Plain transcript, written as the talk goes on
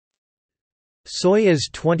Soyuz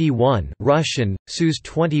 21 Russian, Soyuz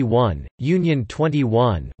 21, Union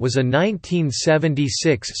 21 was a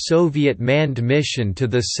 1976 Soviet manned mission to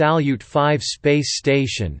the Salyut 5 space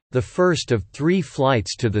station, the first of 3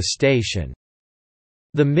 flights to the station.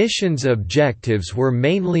 The mission's objectives were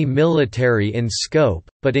mainly military in scope,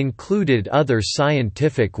 but included other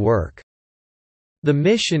scientific work. The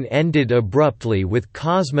mission ended abruptly with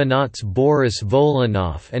cosmonauts Boris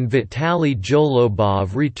Volynov and Vitaly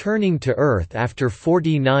Golubov returning to Earth after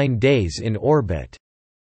 49 days in orbit.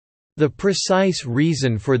 The precise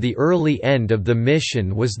reason for the early end of the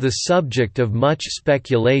mission was the subject of much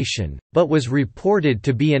speculation, but was reported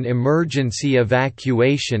to be an emergency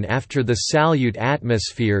evacuation after the Salyut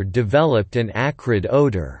atmosphere developed an acrid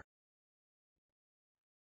odor.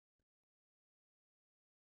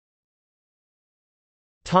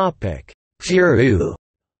 Peru.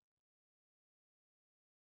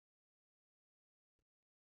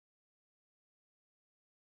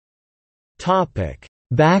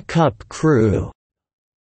 Backup crew.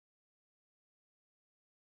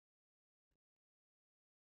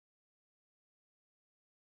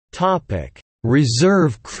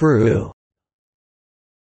 Reserve crew.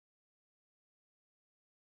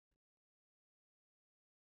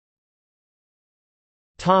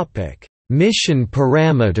 Mission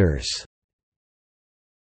parameters.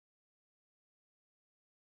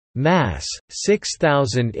 Mass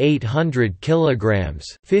 6,800 kilograms,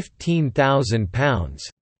 15,000 pounds.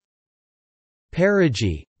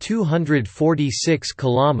 Perigee 246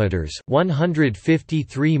 kilometers,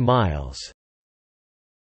 153 miles.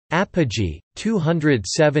 Apogee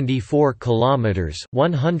 274 kilometers,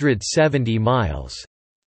 170 miles.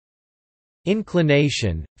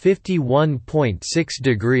 Inclination 51.6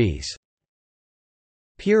 degrees.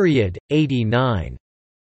 Period 89.7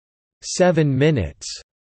 minutes.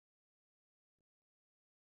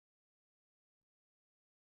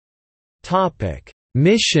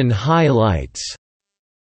 Mission highlights.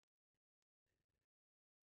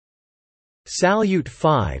 Salyut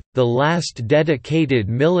 5, the last dedicated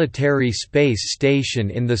military space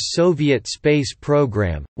station in the Soviet space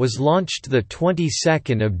program, was launched the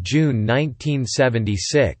 22nd of June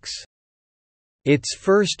 1976. Its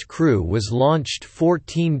first crew was launched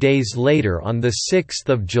 14 days later on 6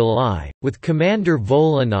 July, with Commander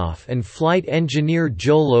Volynov and flight engineer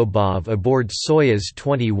Golubov aboard Soyuz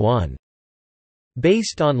 21.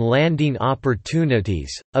 Based on landing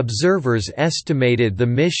opportunities, observers estimated the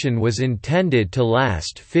mission was intended to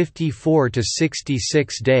last 54 to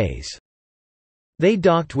 66 days. They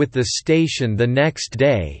docked with the station the next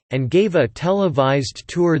day, and gave a televised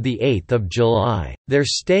tour 8 July. Their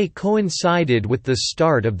stay coincided with the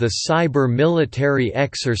start of the cyber military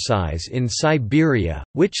exercise in Siberia,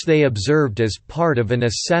 which they observed as part of an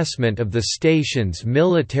assessment of the station's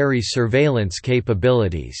military surveillance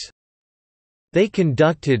capabilities. They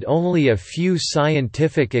conducted only a few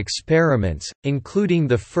scientific experiments, including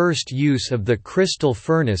the first use of the crystal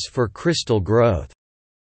furnace for crystal growth.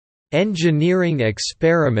 Engineering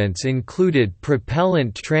experiments included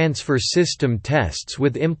propellant transfer system tests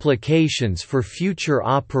with implications for future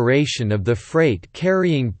operation of the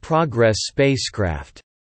freight-carrying Progress spacecraft.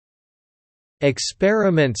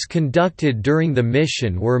 Experiments conducted during the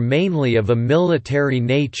mission were mainly of a military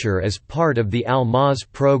nature as part of the Almaz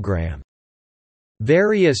program.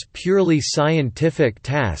 Various purely scientific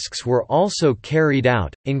tasks were also carried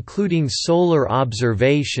out, including solar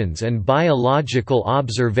observations and biological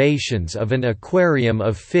observations of an aquarium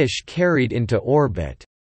of fish carried into orbit.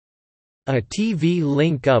 A TV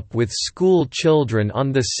link-up with school children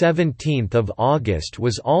on 17 August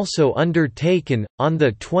was also undertaken. On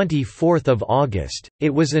 24 August,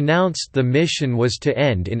 it was announced the mission was to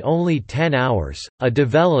end in only 10 hours, a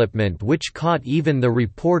development which caught even the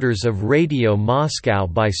reporters of Radio Moscow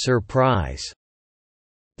by surprise.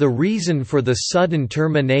 The reason for the sudden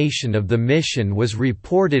termination of the mission was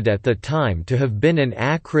reported at the time to have been an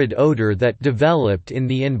acrid odor that developed in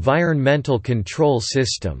the environmental control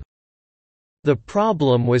system. The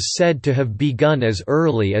problem was said to have begun as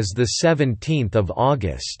early as 17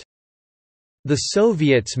 August. The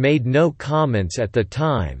Soviets made no comments at the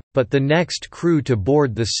time, but the next crew to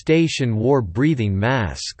board the station wore breathing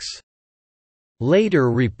masks.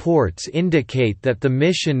 Later reports indicate that the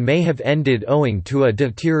mission may have ended owing to a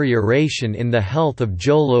deterioration in the health of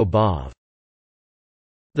Golubov.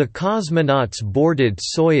 The cosmonauts boarded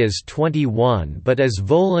Soyuz 21, but as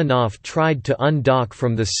Volynov tried to undock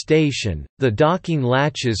from the station, the docking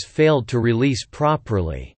latches failed to release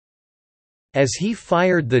properly. As he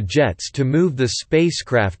fired the jets to move the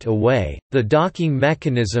spacecraft away, the docking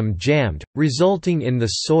mechanism jammed, resulting in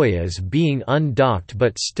the Soyuz being undocked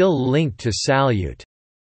but still linked to Salyut.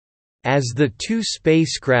 As the two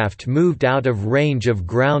spacecraft moved out of range of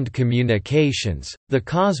ground communications, the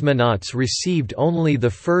cosmonauts received only the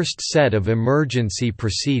first set of emergency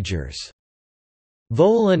procedures.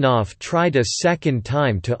 Volynov tried a second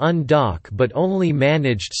time to undock but only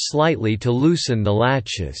managed slightly to loosen the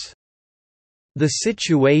latches. The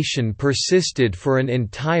situation persisted for an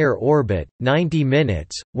entire orbit, 90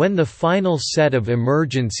 minutes, when the final set of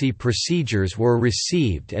emergency procedures were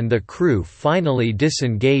received and the crew finally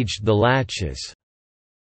disengaged the latches.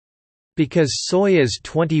 Because Soyuz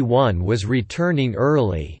 21 was returning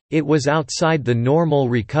early, it was outside the normal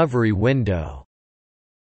recovery window.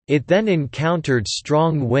 It then encountered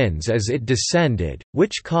strong winds as it descended,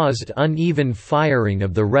 which caused uneven firing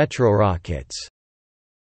of the retrorockets.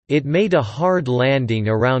 It made a hard landing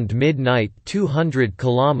around midnight 200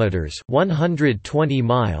 kilometers (120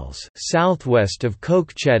 miles) southwest of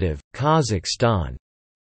Kokhchetiv, Kazakhstan.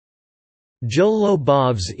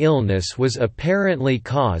 Golubov's illness was apparently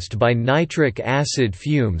caused by nitric acid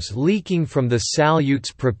fumes leaking from the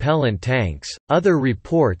Salyut's propellant tanks. Other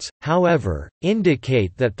reports, however,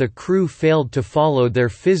 indicate that the crew failed to follow their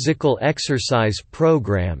physical exercise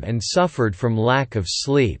program and suffered from lack of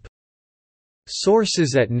sleep.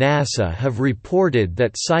 Sources at NASA have reported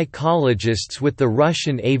that psychologists with the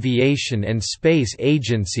Russian Aviation and Space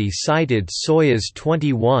Agency cited Soyuz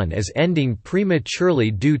 21 as ending prematurely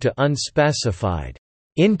due to unspecified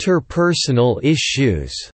interpersonal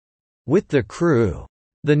issues with the crew.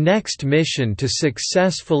 The next mission to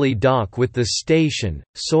successfully dock with the station,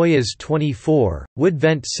 Soyuz 24, would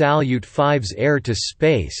vent Salyut 5's air to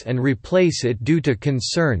space and replace it due to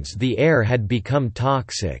concerns the air had become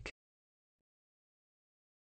toxic.